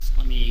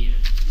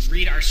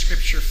our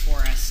scripture for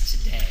us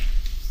today.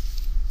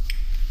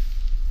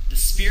 The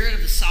Spirit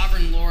of the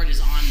Sovereign Lord is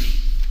on me,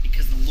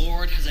 because the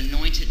Lord has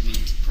anointed me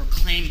to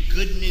proclaim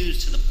good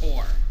news to the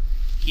poor.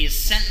 He has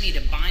sent me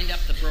to bind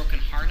up the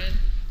brokenhearted,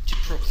 to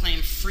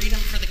proclaim freedom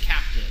for the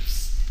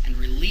captives, and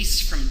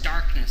release from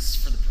darkness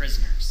for the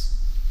prisoners,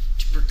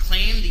 to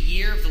proclaim the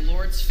year of the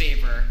Lord's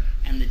favor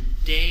and the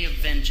day of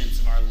vengeance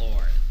of our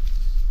Lord,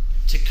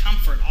 to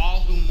comfort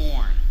all who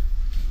mourn,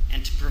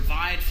 and to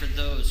provide for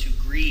those who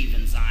grieve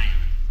in Zion,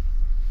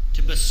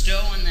 to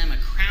bestow on them a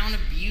crown of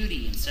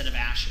beauty instead of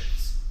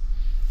ashes,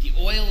 the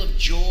oil of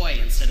joy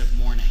instead of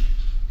mourning,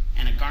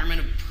 and a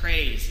garment of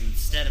praise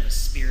instead of a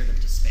spirit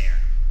of despair.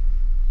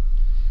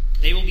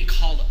 They will be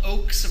called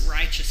oaks of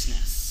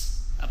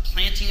righteousness, a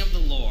planting of the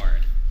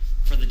Lord,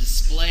 for the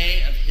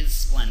display of his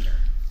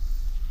splendor.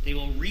 They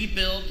will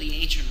rebuild the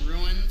ancient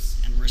ruins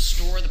and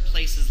restore the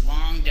places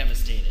long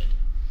devastated.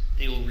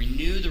 They will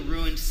renew the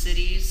ruined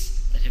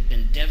cities that have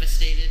been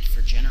devastated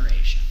for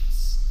generations.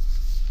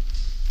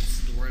 This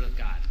is the word of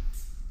God.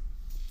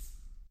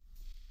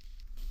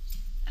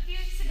 A few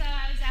weeks ago,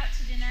 I was out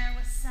to dinner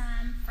with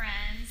some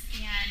friends,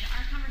 and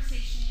our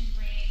conversation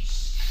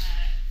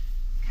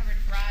covered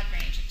a broad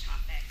range of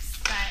topics.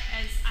 But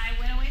as I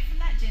went away from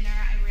that dinner,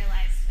 I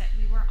realized that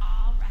we were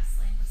all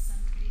wrestling with some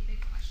pretty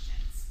big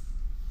questions.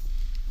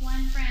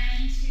 One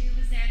friend who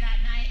was there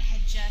that night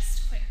had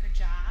just quit her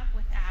job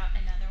without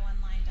another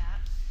one lined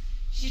up.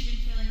 She'd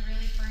been feeling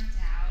really burnt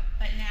out,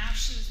 but now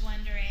she was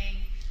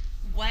wondering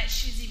what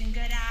she was even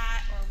good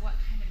at or what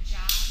kind of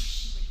job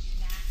she would do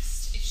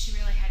next if she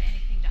really had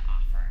anything to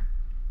offer.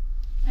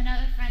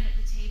 Another friend at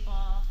the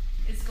table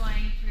is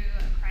going through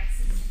a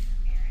crisis in her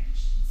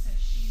marriage, and so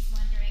she's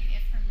wondering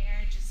if her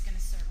marriage is going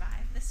to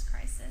survive this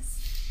crisis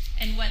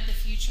and what the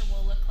future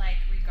will look like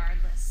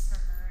regardless for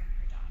her and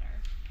her daughter.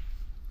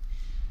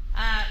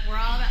 We're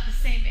all about the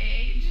same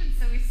age, and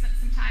so we spent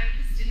some time at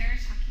this dinner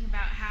talking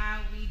about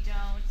how we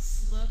don't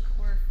look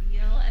or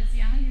feel as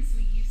young as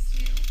we used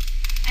to.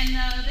 And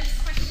though this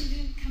question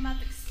didn't come up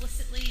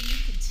explicitly, you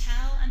could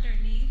tell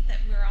underneath that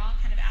we're all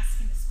kind of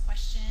asking this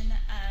question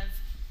of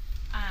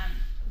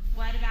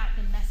what about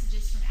the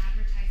messages from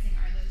advertising?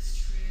 Are those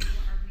true?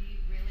 Are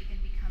we really going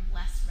to become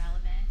less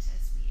relevant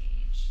as we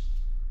age?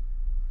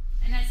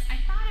 And as I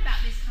thought about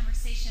these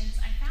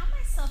conversations, I found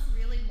myself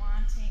really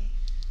wanting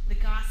the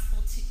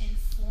gospel to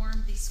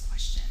inform these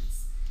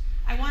questions.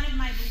 I wanted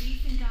my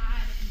belief in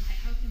God and my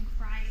hope in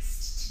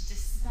Christ to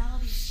dispel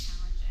these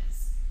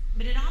challenges,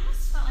 but it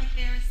almost felt like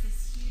there was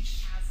this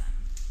huge chasm.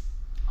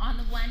 On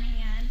the one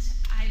hand,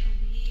 I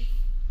believe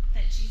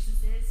that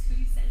Jesus is who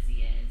he says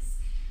he is,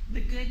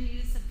 the good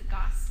news of the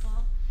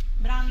gospel,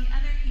 but on the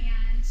other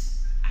hand,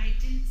 I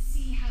didn't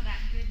see how that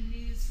good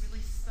news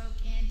really spoke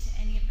into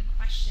any of the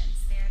questions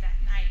there that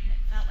night, and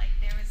it felt like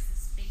there was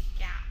this big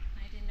gap,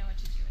 and I didn't know what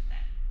to do with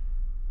it.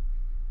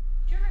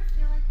 Do you ever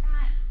feel like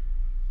that?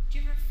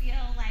 Do you ever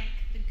feel like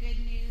the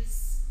good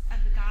news of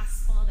the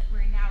gospel that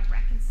we're now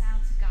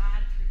reconciled to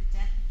God through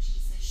the death of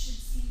Jesus should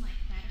seem like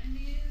better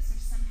news or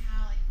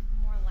somehow like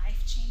more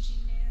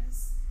life-changing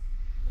news?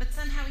 But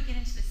somehow we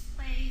get into this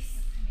place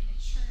of coming to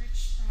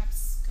church,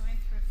 perhaps going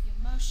through a few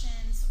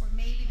motions, or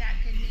maybe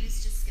that good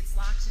news just gets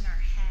locked in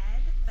our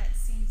head but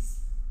seems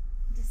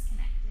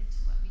disconnected to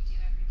what we do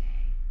every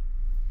day.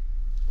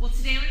 Well,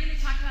 today we're going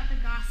to talk about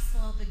the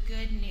gospel, the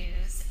good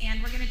news,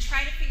 and we're going to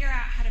try to figure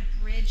out how to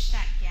bridge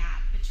that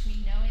gap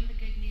between knowing the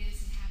good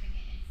news and having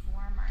it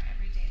inform our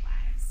everyday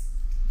lives.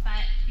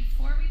 But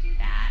before we do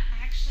that,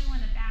 I actually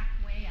want to back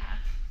way up.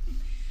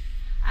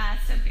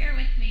 So bear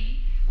with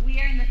me. We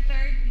are in the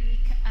third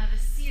week of a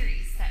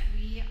series that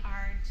we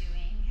are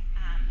doing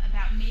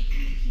about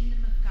making the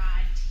kingdom of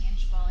God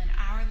tangible in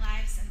our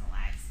lives and the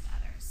lives of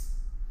others.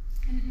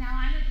 And now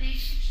I'm a big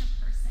picture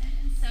person,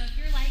 and so if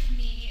you're like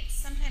me, it's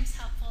sometimes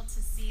helpful to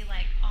see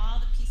like all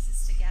the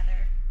pieces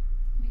together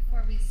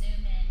before we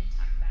zoom in and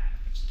talk about a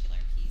particular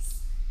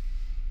piece.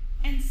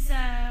 And so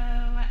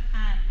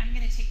I'm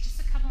going to take just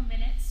a couple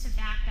minutes to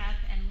back up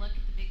and look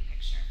at the big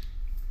picture.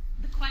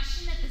 The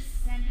question at the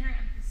center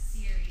of the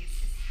series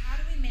is, how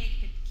do we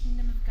make the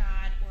kingdom of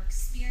God or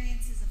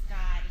experiences of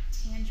God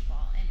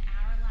tangible in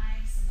our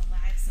lives and the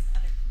lives of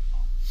other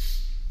people?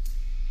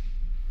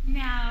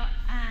 Now,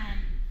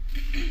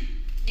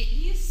 it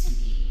used to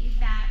be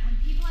that when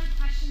people had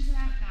questions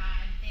about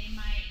God, they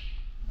might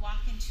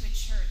walk into a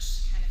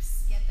church to kind of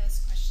get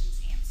those questions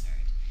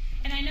answered.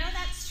 And I know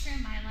that's true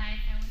in my life.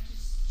 I went to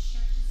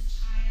church as a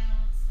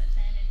child, but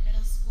then in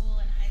middle school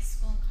and high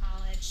school and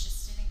college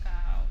just didn't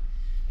go.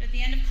 But at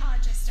the end of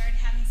college, I started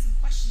having some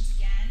questions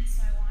again,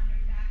 so I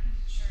wandered back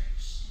into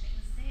church, and it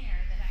was there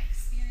that I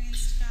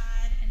experienced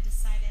God and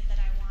decided that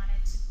I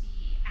wanted to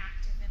be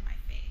active in my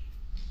faith.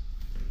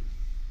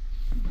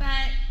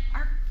 But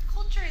our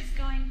culture is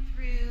going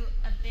through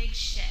a big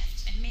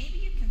shift, and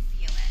maybe you can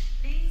feel it.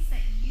 Things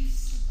that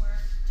used to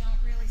work don't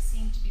really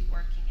seem to be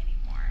working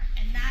anymore,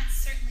 and that's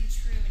certainly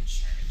true in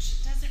church.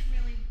 It doesn't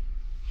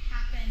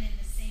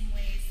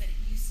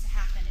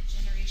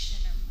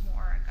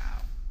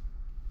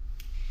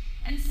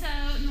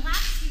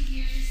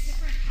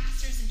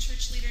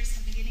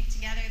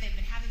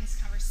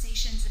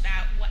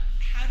about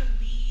how to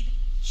lead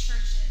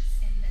churches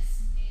in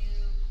this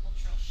new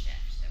cultural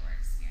shift that we're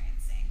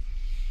experiencing.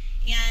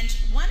 And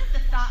one of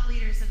the thought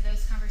leaders of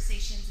those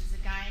conversations is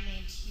a guy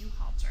named Hugh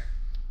Halter.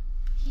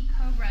 He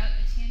co-wrote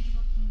the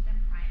Tangible Kingdom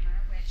Primer,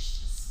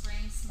 which the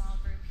spring small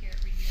group here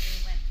at Renew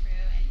went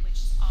through, and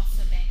which has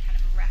also been kind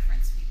of a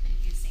reference we've been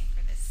using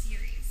for this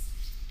series.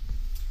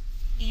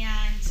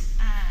 And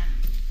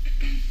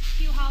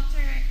Hugh Halter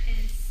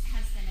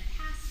has been a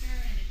pastor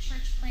and a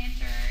church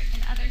planter.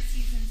 In other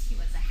seasons, he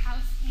was a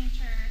house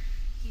painter.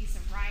 He's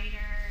a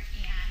writer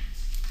and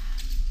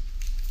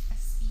a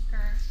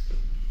speaker.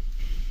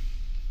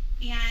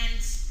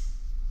 And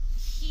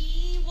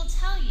he will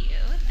tell you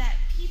that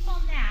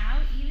people now,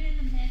 even in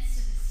the midst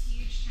of this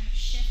huge kind of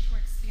shift we're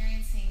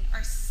experiencing,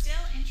 are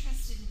still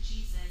interested in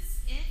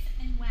Jesus if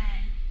and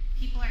when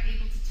people are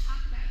able to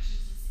talk about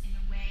Jesus in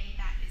a way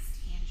that is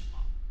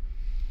tangible.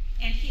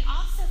 And he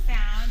also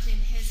found in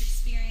his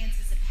experience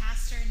as a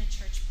pastor and a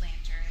church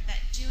planter that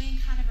doing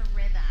kind of a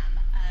rhythm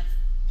of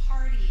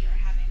party or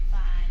having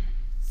fun,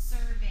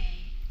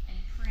 serving,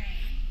 and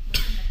praying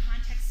within the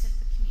context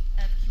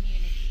of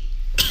community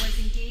was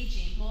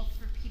engaging both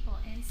for people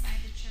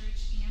inside the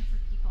church and for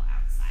people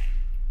outside.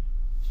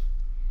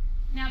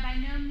 Now,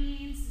 by no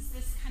means is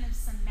this kind of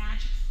some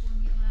magic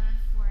formula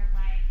for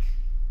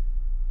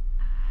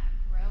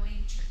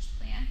growing church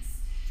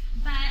plants.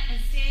 But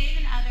as Dave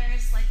and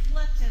others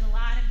looked at a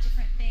lot of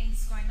different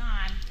things going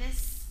on,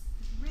 this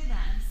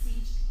rhythm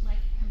seemed like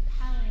a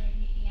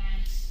compelling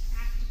and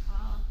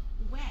practical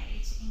way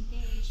to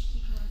engage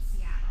people in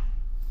Seattle.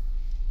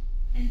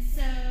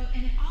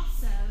 And it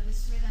also,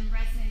 this rhythm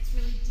resonates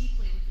really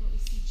deeply with what we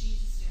see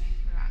Jesus doing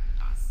throughout the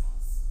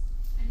Gospels.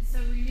 And so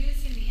Renew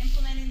is going to be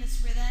implementing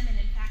this rhythm, and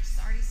in fact it's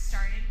already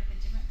started with the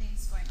different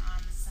things going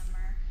on this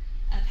summer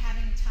of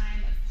having a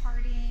time of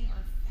partying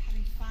or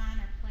having fun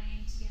or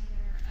playing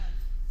together, of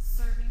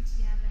serving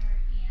together,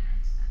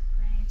 and of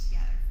praying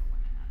together for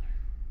one another.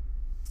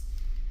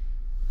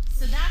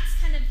 So that's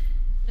kind of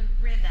the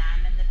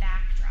rhythm and the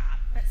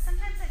backdrop, but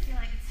sometimes I feel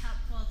like it's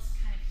helpful to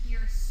kind of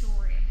hear a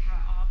story of how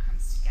it all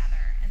comes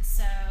together. And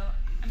so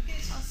I'm going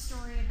to tell a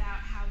story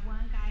about how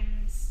one guy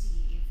named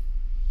Steve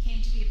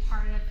came to be a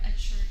part of a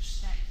church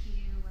that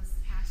Hugh was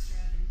the pastor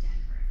of in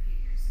Denver a few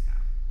years ago.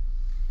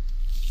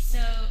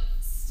 So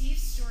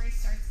Steve's story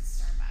starts at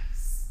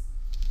Starbucks.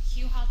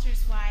 Hugh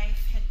Halter's wife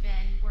had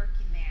been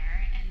working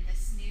there, and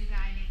this new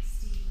guy named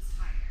Steve was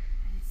hired.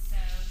 And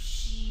so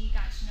she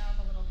got to know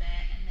him a little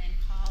bit and then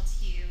called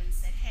Hugh and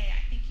said, "Hey,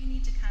 I think you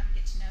need to come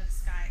get to know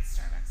this guy at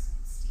Starbucks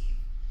named Steve."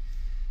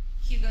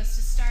 Hugh goes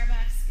to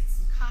Starbucks, gets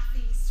some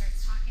coffee,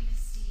 starts talking to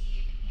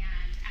Steve,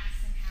 and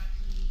asks him how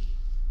he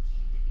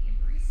came to be a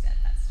barista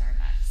at that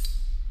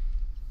Starbucks.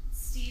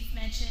 Steve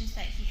mentioned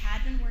that he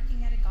had been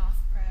working at a golf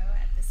pro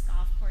at this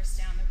golf course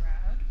down the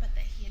road, but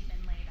that he had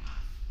been laid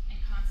off. And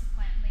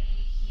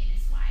consequently, he and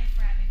his wife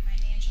were having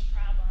financial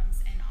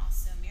problems and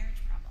also marriage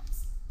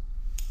problems.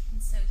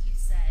 And so Hugh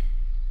said,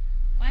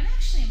 "Well, I'm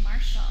actually a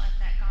marshal at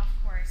that golf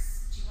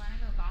course. Do you want to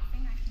go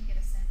golfing? I can get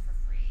us in for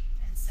free."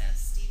 And so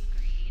Steve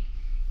agreed,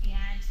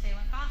 and they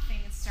went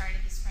golfing and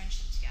started this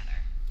friendship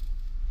together.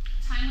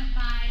 Time went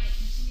by, they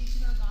continued to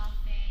go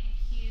golfing.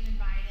 Hugh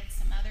invited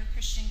some other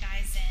Christian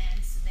guys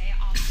in, so they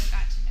also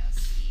got to know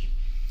Steve.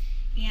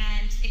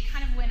 And it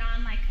kind of went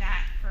on like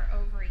that for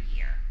over a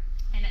year.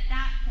 And at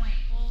that point,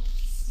 both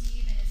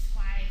Steve and his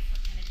wife were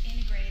kind of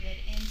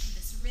integrated into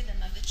this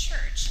rhythm of the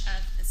church,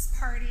 of this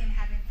party and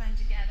having fun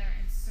together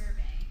and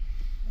serving.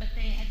 But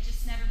they had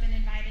just never been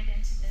invited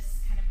into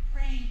this kind of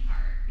praying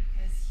part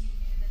because Hugh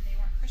knew that they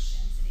weren't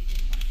Christians and he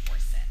didn't want to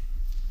force it.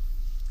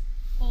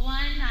 Well,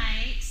 one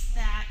night,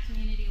 that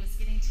community was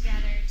getting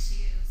together to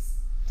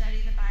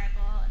study the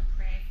Bible and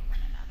pray for one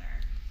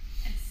another.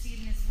 And Steve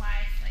and his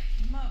wife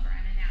came over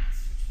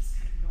unannounced, which was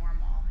kind of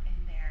normal in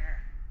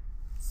their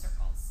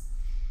circles.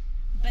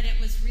 But it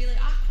was really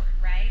awkward,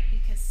 right?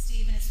 Because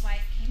Steve and his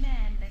wife came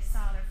in, they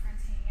saw their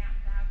friends hanging out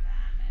without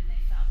them, and they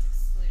felt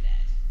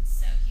excluded. And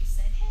so he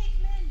said, "Hey,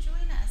 come in,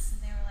 join us."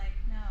 And they were like,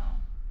 no,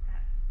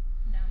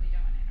 we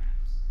don't want to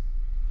interrupt.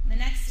 And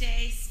the next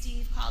day,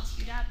 Steve called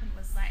Hugh up and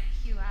was like,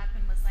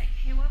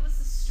 "Hey, what was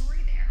the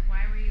story there?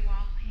 Why were you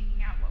all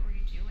hanging out? What were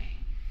you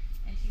doing?"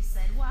 And Hugh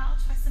said, "Well,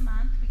 twice a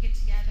month we get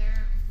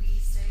together, we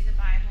study the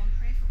Bible and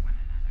pray for one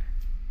another."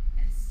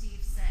 And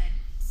Steve said,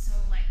 "So,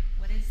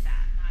 what is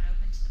that? Not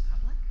open to the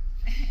public?"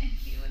 And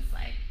Hugh was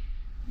like,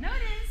 "No,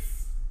 it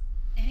is.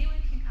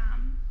 Anyone can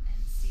come."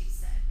 And Steve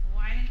said, "Well,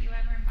 why didn't you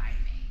ever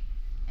invite me?"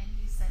 And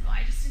Hugh said, "Well,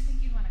 I just didn't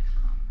think you'd want to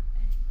come."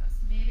 And he goes,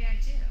 "Maybe I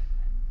do."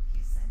 And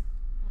Hugh said,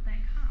 "Well,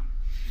 then come."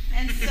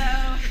 And so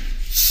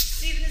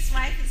Steve and his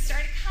wife had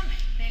started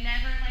coming. They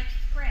never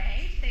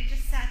prayed. They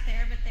just sat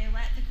there, but they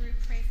let the group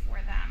pray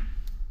for them.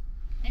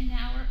 And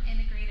now we're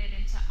integrated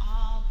into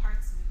all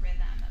parts of the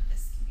rhythm of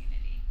this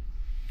community.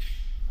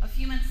 A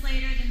few months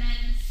later, the men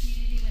in this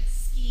community went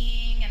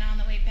skiing, and on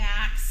the way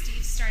back,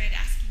 Steve started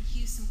asking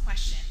Hugh some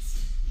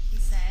questions. He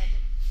said,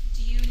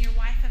 "Do you and your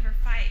wife ever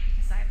fight?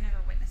 Because I've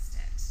never witnessed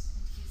it."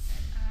 And Hugh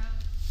said,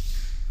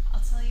 "Oh,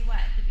 I'll tell you what,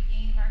 at the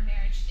beginning of our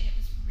marriage, it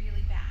was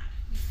really bad.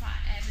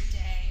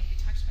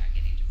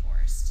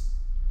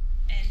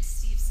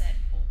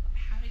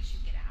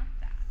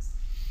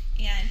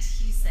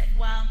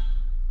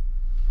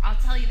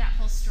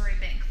 whole story,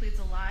 but includes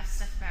a lot of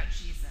stuff about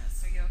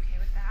Jesus. Are you okay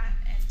with that?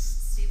 And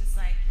Steve was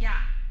like,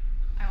 yeah,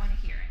 I want to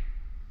hear it.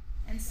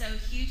 And so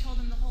Hugh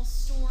told him the whole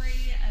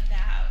story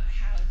about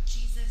how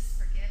Jesus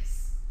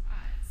forgives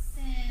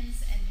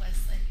sins and was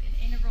an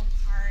integral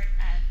part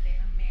of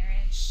their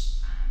marriage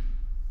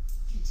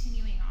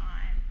continuing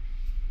on.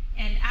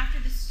 And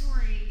after the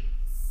story,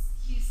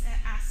 Hugh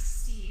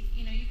asked Steve,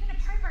 you've been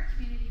a part of our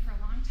community for a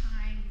long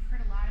time. You've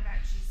heard a lot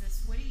about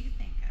Jesus. What do you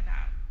think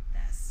about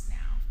this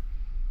now?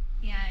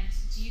 And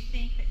do you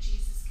think that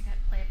Jesus could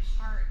play a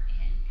part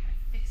in kind of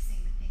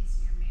fixing the things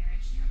in your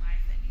marriage and your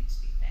life that need to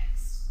be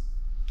fixed?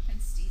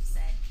 And Steve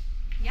said,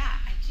 yeah,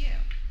 I do.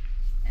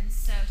 And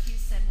so Hugh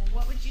said,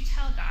 well, what would you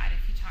tell God if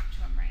you talked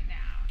to him right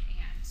now?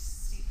 And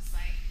Steve was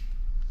like,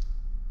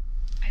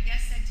 I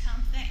guess I'd tell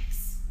him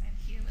thanks. And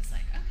Hugh was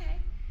like,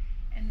 okay.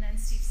 And then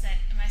Steve said,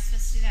 am I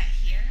supposed to do that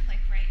here,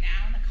 like right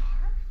now in the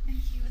car?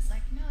 And Hugh was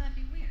like, no, that'd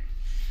be weird.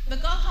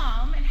 But go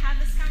home and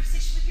have this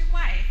conversation with your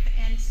wife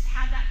and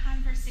have that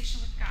conversation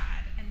with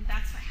God. And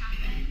that's what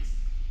happened.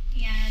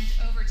 And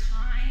over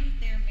time,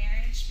 their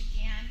marriage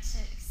began to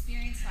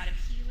experience a lot of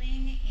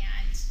healing.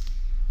 And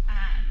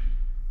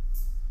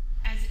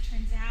as it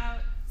turns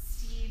out,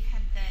 Steve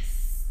had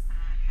this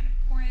kind of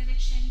porn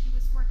addiction he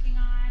was working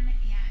on.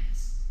 And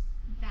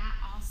that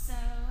also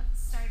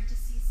started to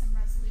see some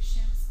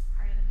resolution. It was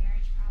part of the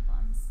marriage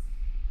problems.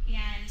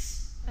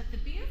 But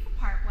the beautiful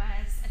part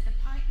was, at the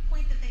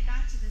point that they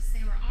got to this,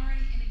 they were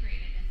already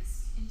integrated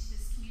into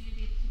this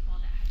community of people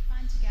that had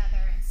fun together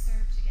and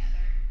served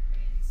together and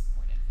prayed and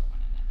supported for one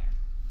another.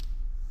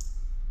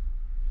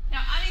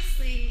 Now,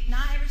 obviously,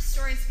 not every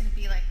story is going to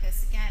be like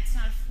this. Again, it's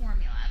not a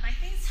formula, but I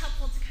think it's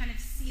helpful to kind of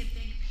see a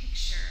big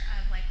picture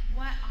of like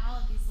what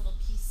all of these little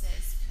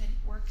pieces could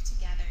work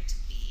together to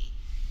be.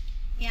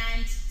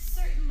 And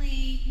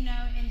certainly,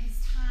 in his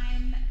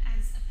time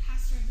as a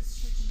pastor of this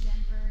church in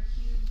Denver,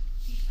 Hugh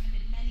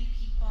befriended many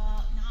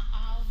people. Not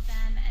all of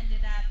them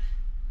ended up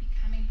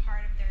becoming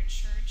part of their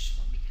church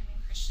or becoming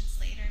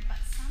Christians later, but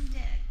some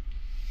did.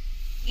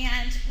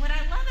 And what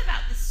I love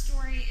about this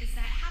story is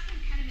that it happened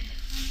kind of in the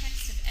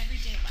context of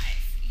everyday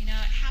life. It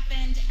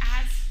happened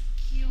as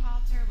Hugh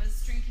Halter was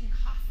drinking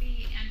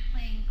coffee and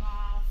playing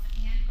golf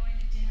and going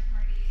to dinner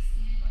parties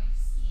and going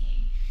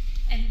skiing.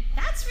 And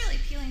that's really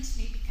appealing to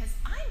me because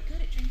I'm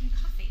good at drinking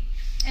coffee.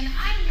 And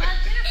I love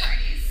dinner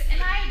parties, and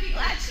I would be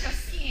glad to go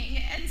skiing.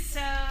 And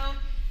so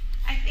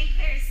I think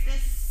there's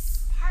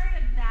this part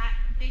of that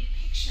big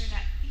picture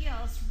that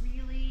feels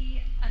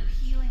really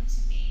appealing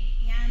to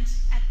me. And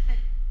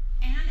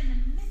in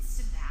the midst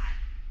of that,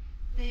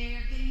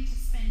 they're getting to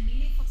spend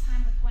meaningful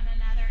time with one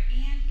another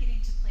and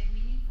getting to play a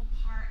meaningful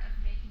part of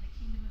making the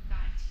kingdom of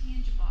God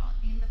tangible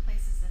in the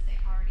places that they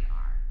already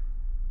are.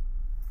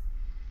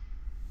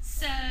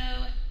 So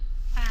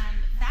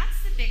that's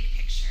the big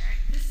picture.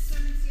 This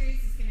sermon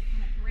series is going to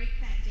kind of break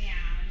that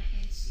down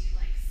into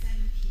like 7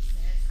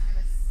 pieces. I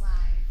have a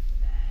slide for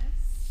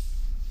this.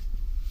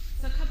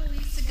 So a couple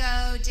weeks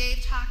ago,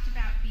 Dave talked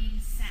about being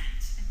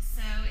sent. And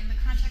so in the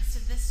context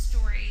of this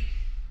story,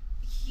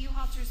 Hugh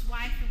Halter's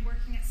wife, who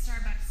working at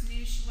Starbucks,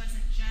 knew she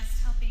wasn't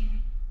just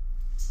helping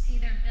to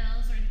pay their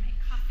bills or to make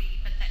coffee,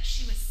 but that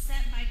she was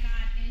sent by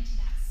God into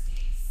that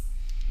space.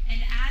 And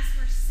as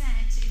we're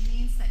sent, it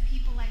means that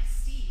people like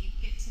Steve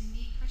get to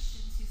meet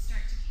Christians who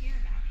start to care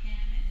about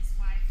him and his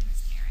wife and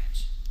his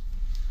marriage.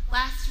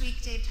 Last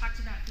week, Dave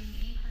talked about being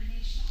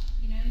incarnational.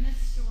 In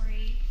this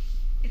story,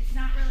 it's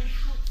not really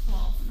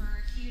helpful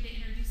for Hugh to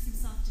introduce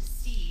himself to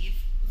Steve,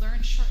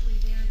 learn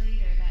shortly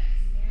later that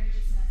his marriage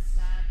is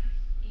messed up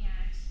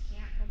and he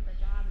can't hold the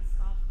job as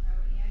golf pro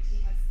and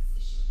he has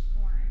this issue with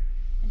porn,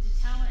 and to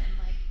tell him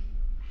like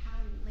how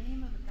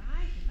lame of a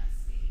guy he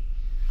must be.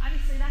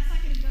 Obviously, that's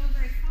not going to go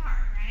very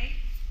far, right?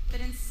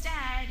 But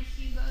instead,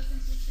 Hugh goes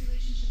into this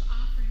relationship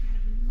offering kind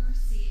of the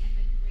mercy and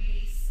the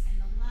grace and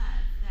the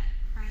love that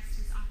Christ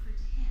has offered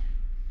to him.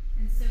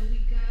 And so we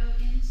go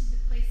into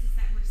the places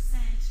that we're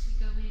sent, we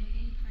go in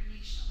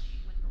incarnationally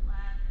with the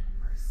love and the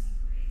mercy and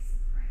grace of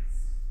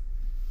Christ.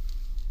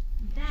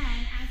 Then,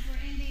 as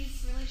we're in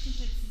these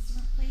relationships in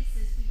different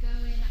places, we go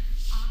in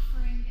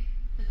offering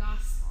the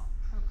gospel,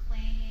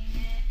 proclaiming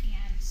it,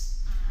 and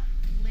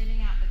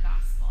living out the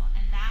gospel.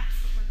 And that's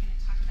what we're going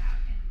to talk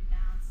about in the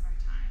balance of our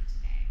time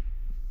today.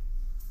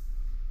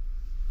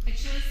 I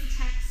chose the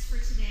text for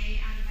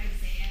today out of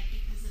Isaiah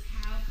because of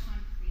how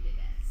concrete it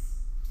is.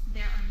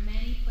 There are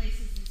many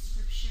places in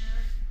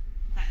Scripture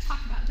that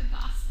talk about the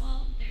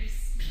gospel.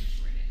 There's no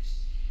shortage.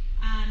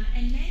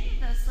 And many of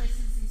those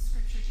places in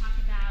Scripture talk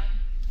about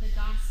the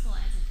gospel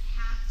as a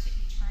path to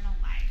eternal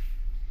life.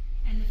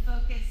 And the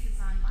focus is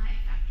on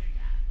life after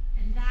death.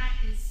 And that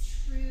is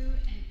true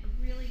and a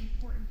really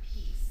important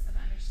piece of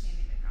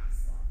understanding the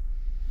gospel.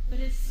 But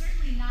it's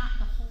certainly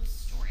not the whole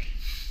story.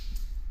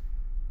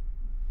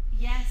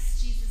 Yes,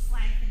 Jesus'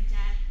 life and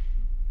death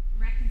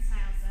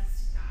reconciles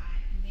us to God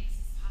and makes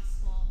it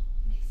possible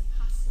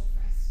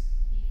for us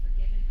to be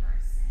forgiven for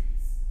our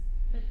sins.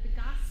 But the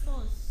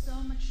gospel is so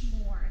much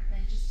more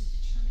than just a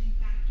determining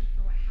factor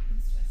for what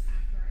happens to us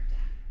after our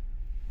death.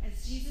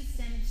 As Jesus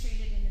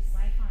demonstrated in his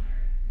life on earth,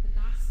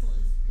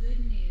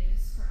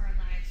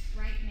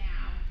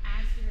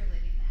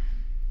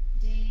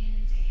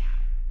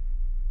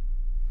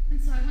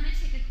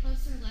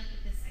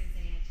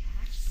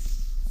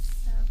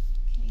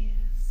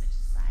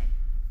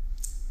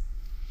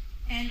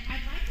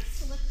 I'd like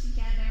us to look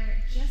together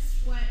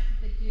just what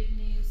the good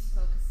news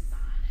focuses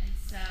on. And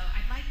so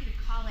I'd like you to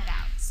call it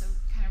out. So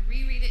kind of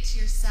reread it to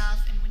yourself,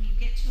 and when you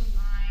get to a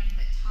line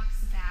that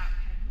talks about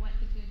kind of what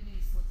the good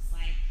news looks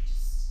like,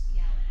 just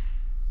yell it out.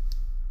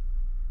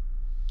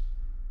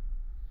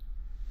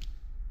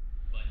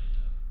 Binding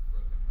up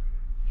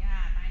brokenhearted.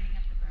 Yeah, binding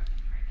up the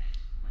brokenhearted.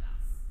 What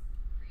else?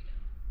 Freedom.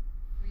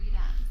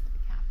 Freedom for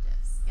the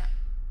captives. Yep.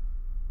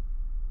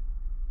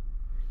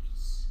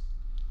 Release.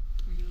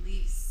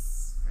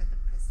 Release for the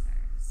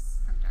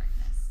prisoners from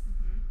darkness.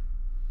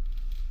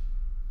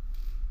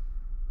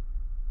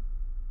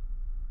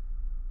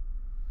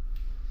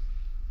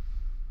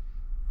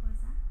 What was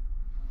that?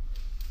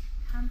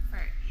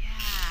 Comfort.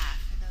 Yeah,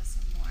 for those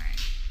who mourn.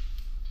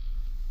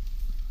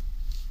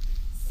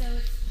 So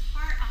it's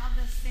all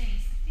those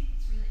things. I think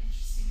it's really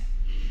interesting that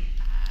we,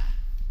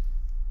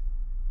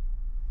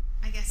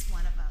 I guess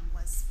one of them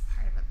was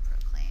part of a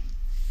proclaim.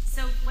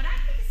 So what I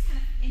think is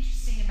kind of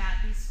interesting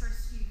about these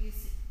first few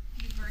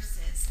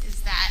verses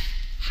is that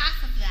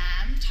half of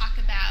them talk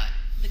about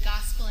the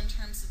gospel in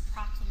terms of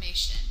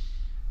proclamation.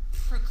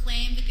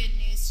 Proclaim the good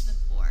news to the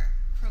poor.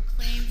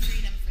 Proclaim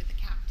freedom for the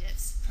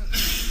captives. Proclaim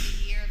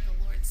the year of the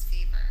Lord's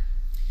favor.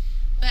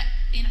 But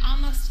in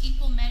almost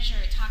equal measure,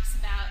 it talks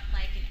about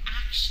like an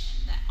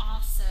action that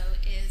also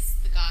is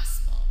the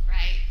gospel,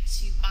 right?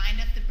 To bind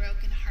up the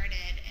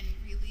brokenhearted and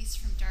release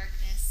from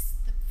darkness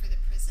for the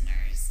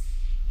prisoners,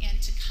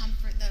 and to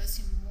comfort those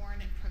who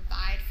mourn and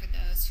provide for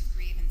those who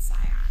grieve in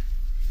Zion.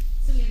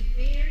 So we have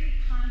very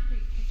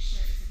concrete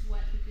pictures of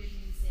what the good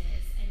news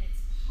is, and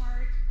it's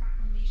part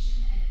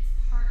proclamation and it's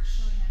part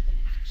showing up in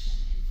action,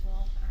 and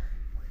both are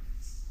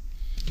important.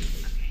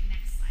 Okay,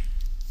 next slide.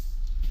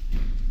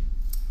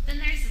 Then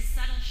there's a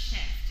subtle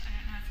shift. I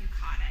don't know if you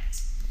caught it.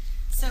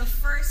 So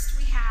first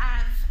we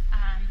have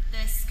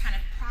this kind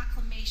of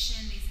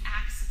proclamation, these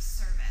acts of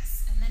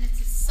service, and then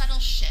it's a subtle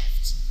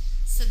shift.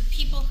 So the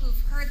people who've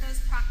heard those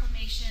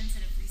proclamations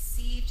and have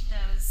received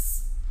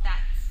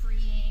that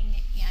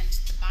freeing and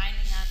the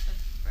binding up of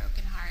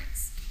broken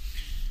hearts,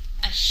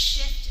 a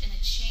shift and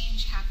a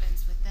change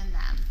happens within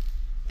them.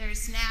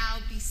 There's now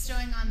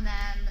bestowing on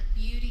them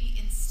beauty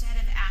instead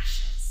of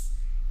ashes,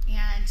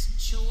 and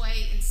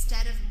joy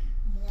instead of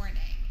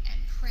mourning,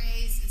 and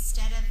praise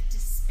instead of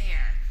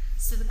despair.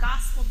 So the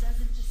gospel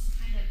doesn't just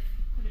kind of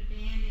put a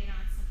Band-Aid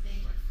on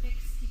something or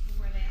fix people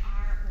where they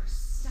are or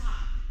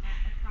stop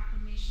at a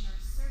proclamation or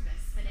a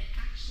service, but it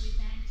actually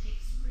then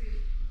takes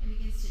root and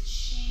begins to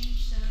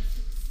change those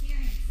who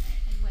experience it.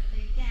 And what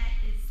they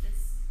get is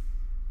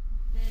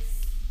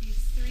these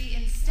three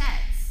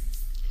insteads.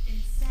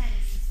 Instead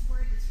is this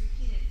word that's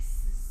repeated.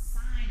 It's this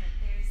sign that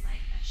there's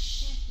like a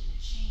shift and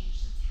a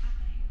change that's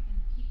happening within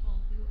people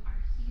who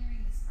are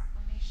hearing this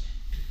proclamation.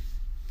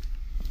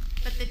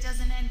 But that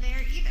doesn't end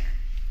there either.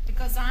 It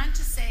goes on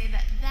to say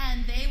that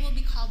then they will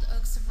be called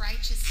oaks of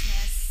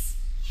righteousness.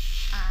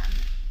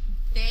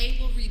 They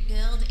will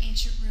rebuild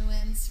ancient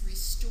ruins,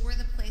 restore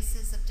the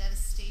places of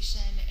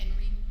devastation, and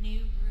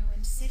renew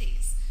ruined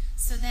cities.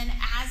 So then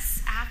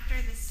as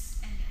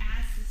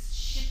this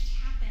shift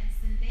happens,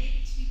 then they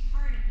get to be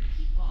part of the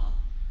people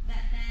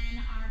that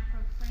then are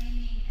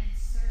proclaiming and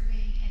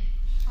serving and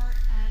part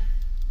of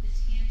the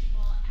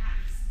tangible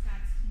acts of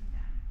God's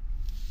kingdom.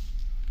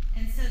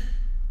 And so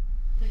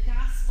the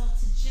gospel,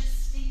 to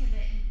just think of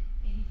it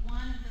in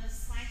one of those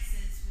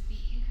slices, would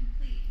be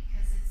incomplete,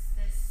 because it's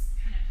this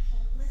kind of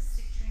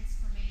holistic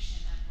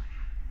transformation of what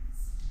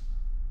happens.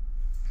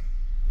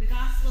 The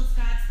gospel is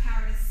God's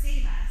power to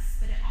save us,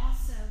 but it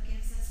also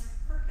gives us our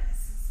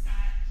purpose as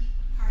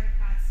part of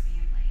God's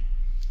family.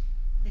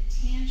 The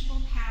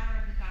tangible power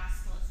of the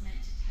gospel is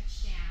meant to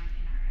touch down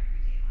in our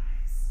everyday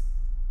lives.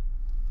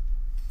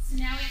 So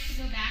now we have to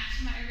go back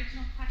to my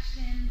original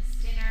question, this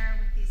dinner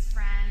with these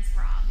friends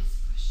where all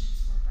these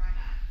questions were brought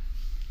up.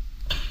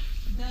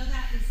 Though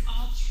that is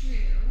all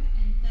true,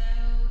 and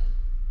though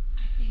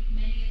I think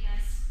many of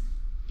us,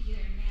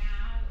 either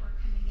now or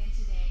coming in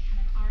today,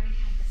 kind of already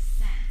had the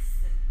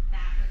sense that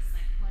that was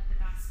like what the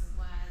gospel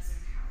was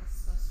or how it was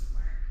supposed to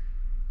work,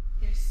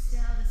 there's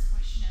still this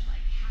question of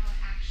like how it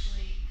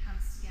actually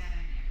comes together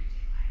in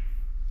everyday life.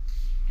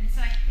 And so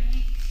I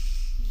think,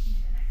 you can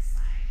do the next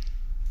slide,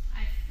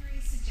 I have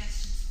 3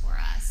 suggestions for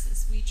us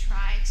as we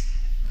try to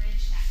kind of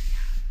bridge that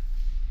gap.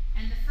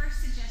 And the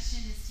first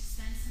suggestion is to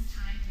spend some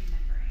time remembering.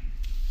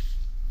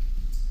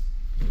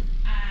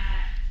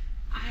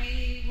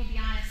 I will be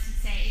honest,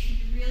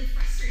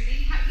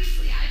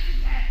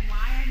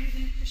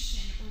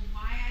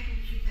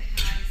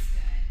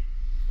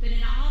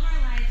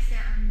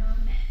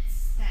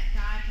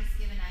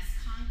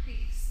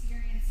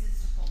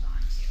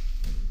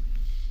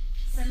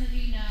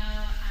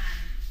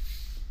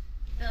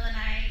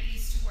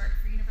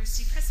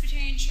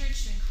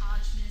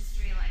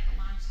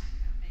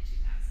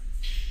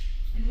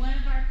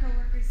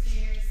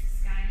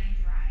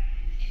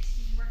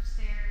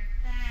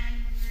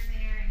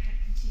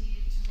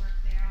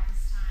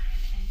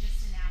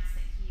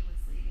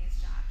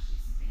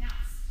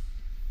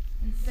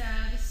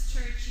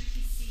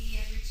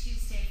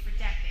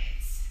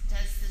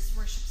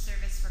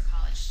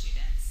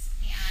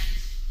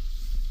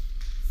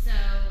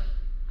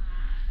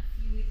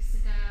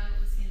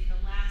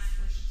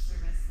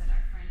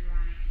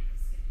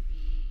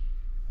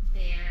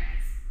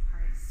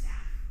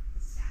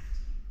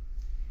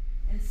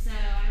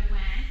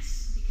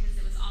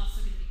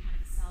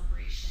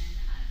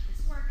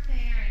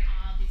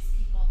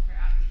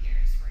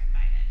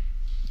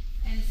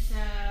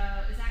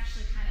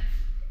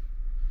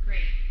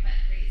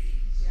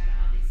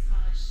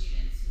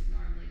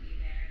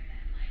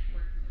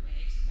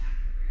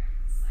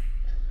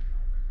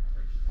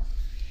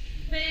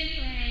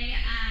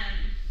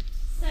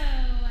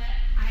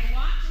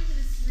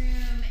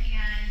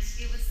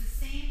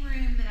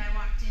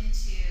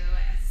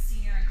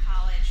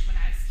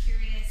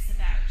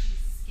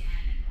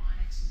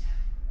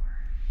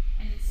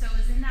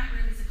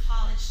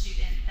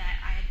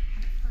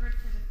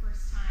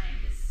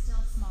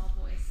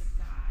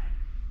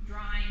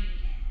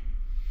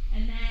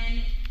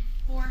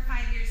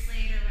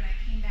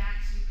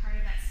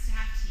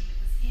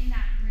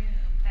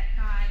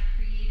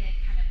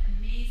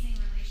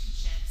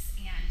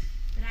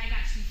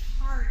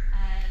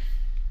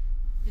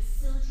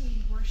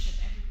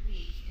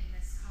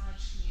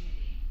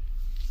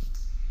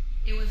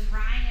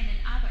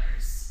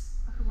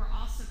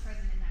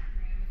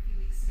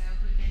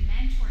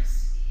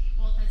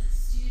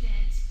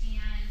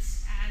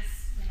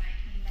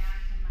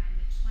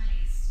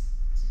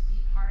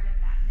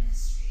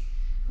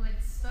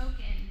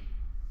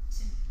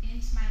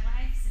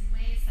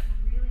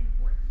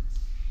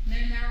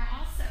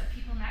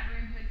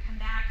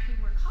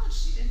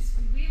 Christians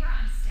when we were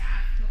on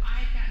staff who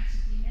I had gotten to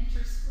be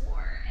mentors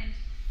for. And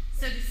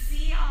so to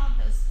see all of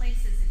those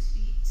places and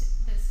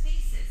those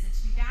faces and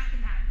to be back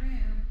in that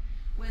room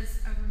was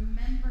a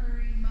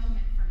remembering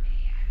moment for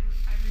me.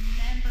 I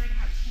remembered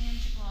how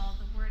tangible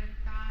the Word of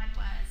God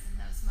was in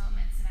those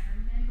moments, and I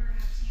remembered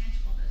how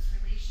tangible those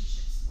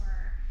relationships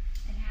were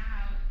and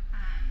how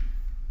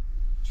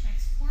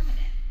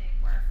transformative they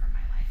were for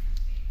my life and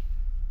faith.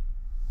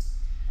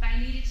 But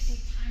I needed to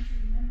take time to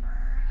remember,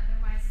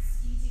 otherwise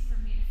it's easy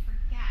for me to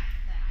forget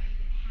that I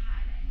even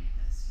had any of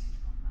those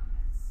tangible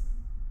moments.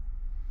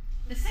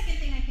 The second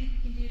thing I think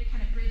we can do to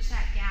kind of bridge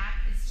that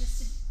gap is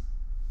just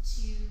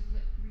to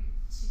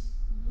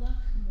look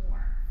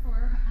more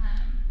for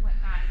what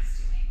God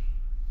is doing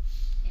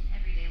in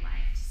everyday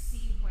life, to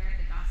see where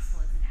the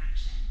gospel is in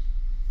action,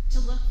 to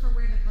look for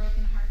where the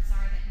broken hearts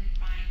are that need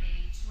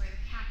binding, to where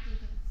the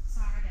captives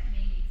are that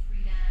may need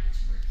freedom,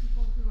 to where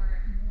people who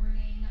are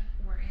mourning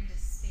or in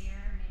despair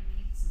may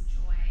need some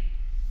joy,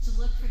 to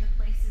look for the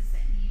places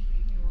that need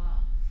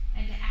renewal,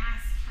 and to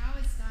ask, how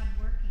is God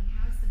working?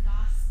 How is the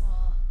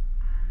gospel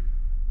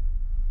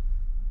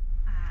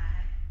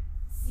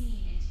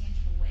seen in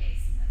tangible ways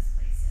in those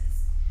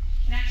places?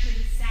 And actually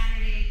this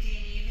Saturday,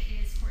 Dave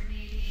is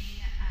coordinating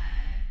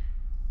a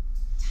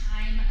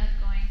time of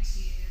going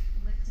to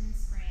Lifton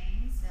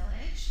Springs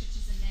Village, which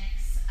is a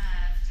mix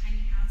of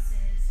tiny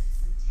houses and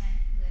some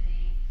tent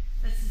living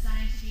that's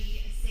designed to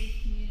be a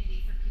safe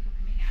community for people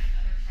coming out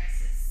of other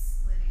crisis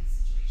living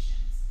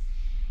situations.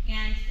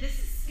 And this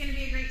is going to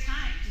be a great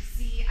time to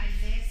see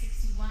Isaiah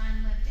 61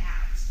 lived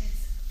out.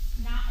 It's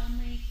not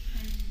only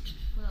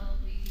will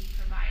we be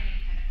providing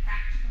kind of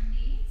practical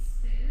needs,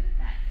 food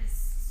that is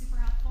super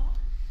helpful,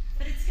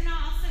 but it's going to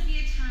also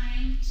be a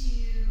time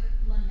to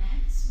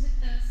lament with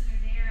those that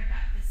are there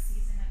about this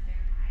season of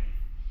their life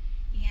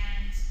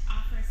and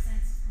offer a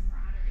sense of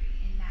camaraderie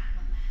in that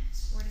lament,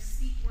 or to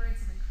speak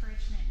words of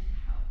encouragement and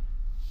hope.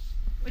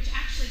 Which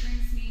actually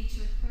brings me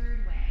to a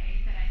third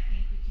way that I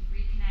think we can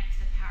reconnect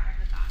the power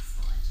of the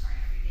gospel into our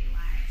everyday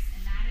lives,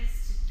 and that is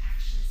to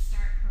actually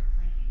start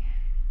proclaiming it.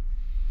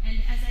 And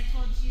as I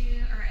told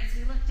you, or as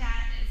we looked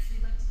at the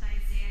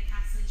Isaiah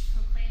passage,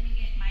 proclaiming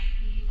it might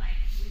be like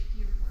with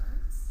your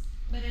words,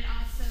 but it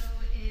also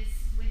is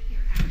with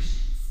your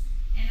actions.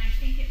 And I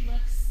think it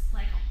looks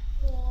like a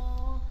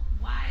whole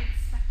wide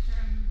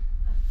spectrum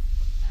of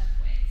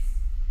ways.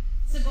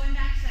 So going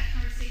back to that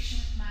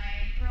conversation with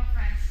my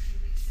girlfriends a few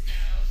weeks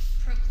ago,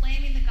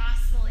 proclaiming the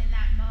gospel in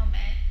that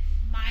moment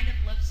might have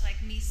looked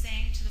like me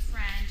saying to the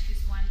friend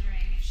who's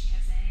wondering if she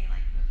has any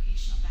like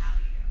vocational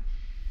value,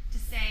 to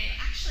say,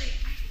 actually,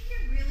 I think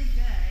you're really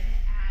good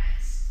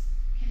at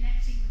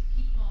connecting with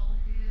people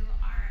who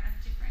are of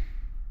different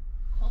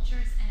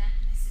cultures and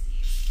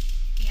ethnicities.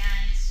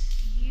 And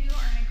you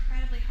are an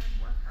incredibly hard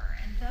worker,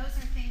 and those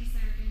are things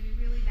that are going to be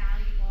really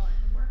valuable in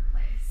the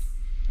workplace.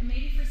 And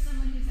maybe for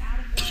someone who's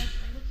out of work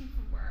or looking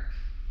for work,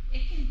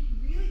 it can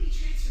really be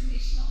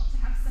transformational to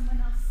have someone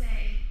else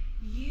say,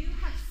 you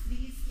have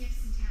these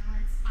gifts and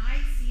talents,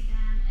 I see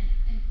them,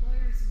 and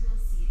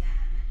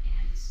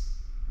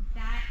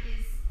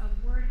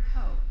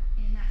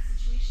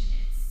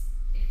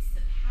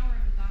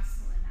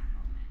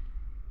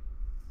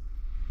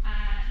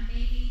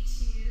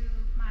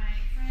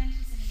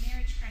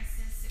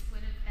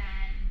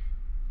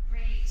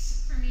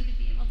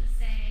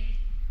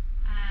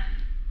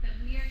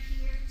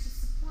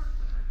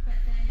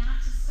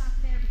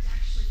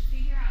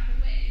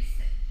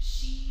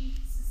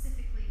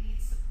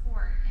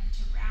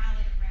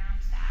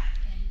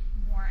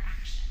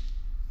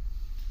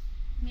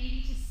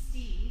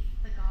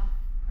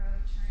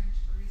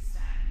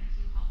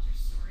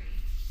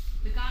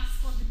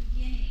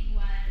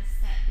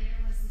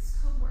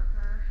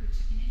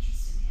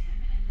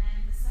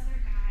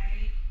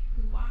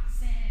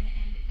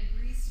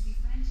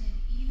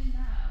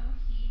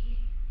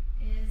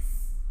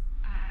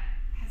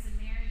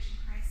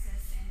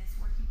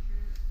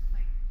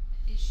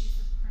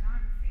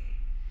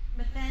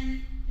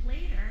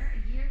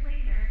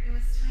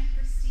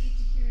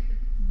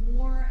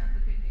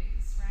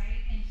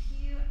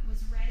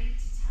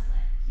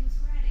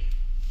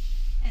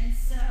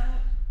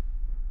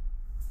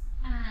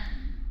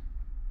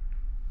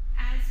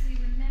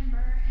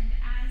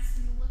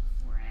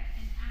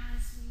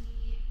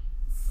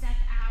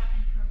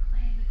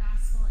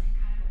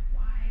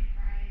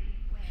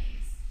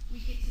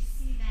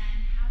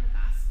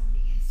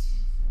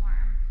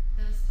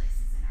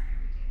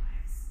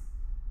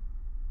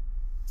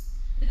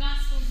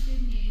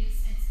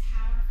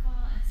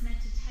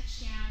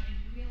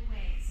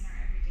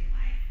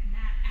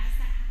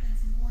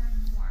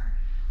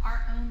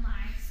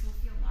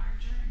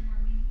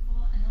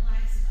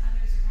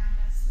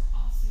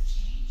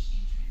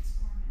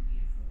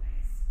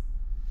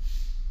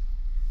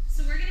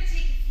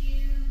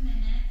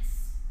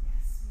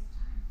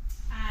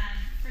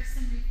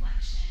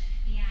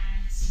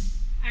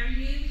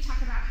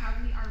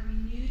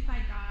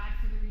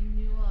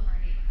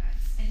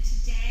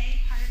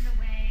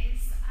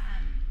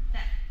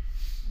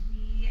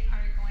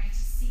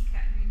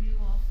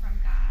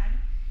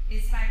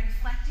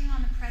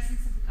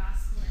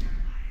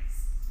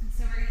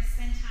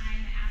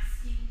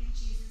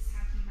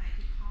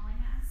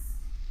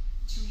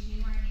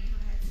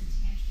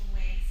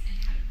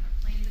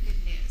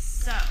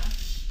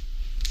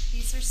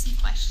answer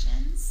some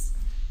questions.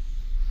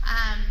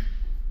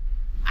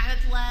 I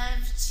would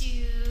love to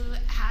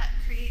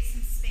create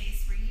some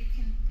space where you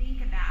can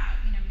think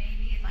about,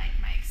 maybe like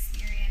my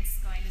experience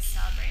going to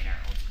celebrate our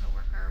old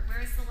coworker.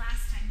 Where was the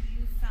last time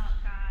you felt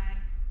God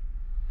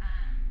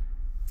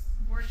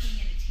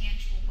working in a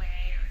tangible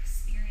way, or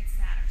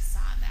experienced that, or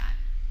saw that?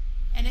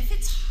 And if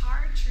it's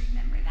hard to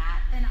remember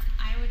that, then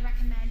I would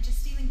recommend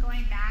just even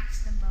going back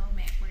to the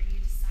moment where you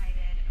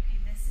decided,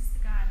 okay, this is the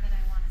God that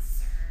I want to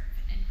serve,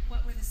 and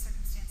what were the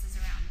circumstances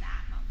around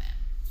that moment?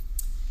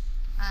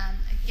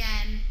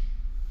 Again,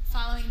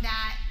 following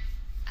that,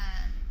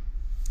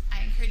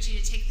 I encourage you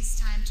to take this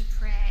time to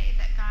pray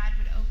that God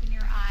would open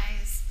your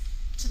eyes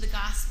to the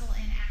gospel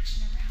in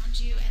action around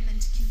you, and then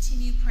to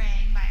continue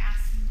praying by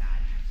asking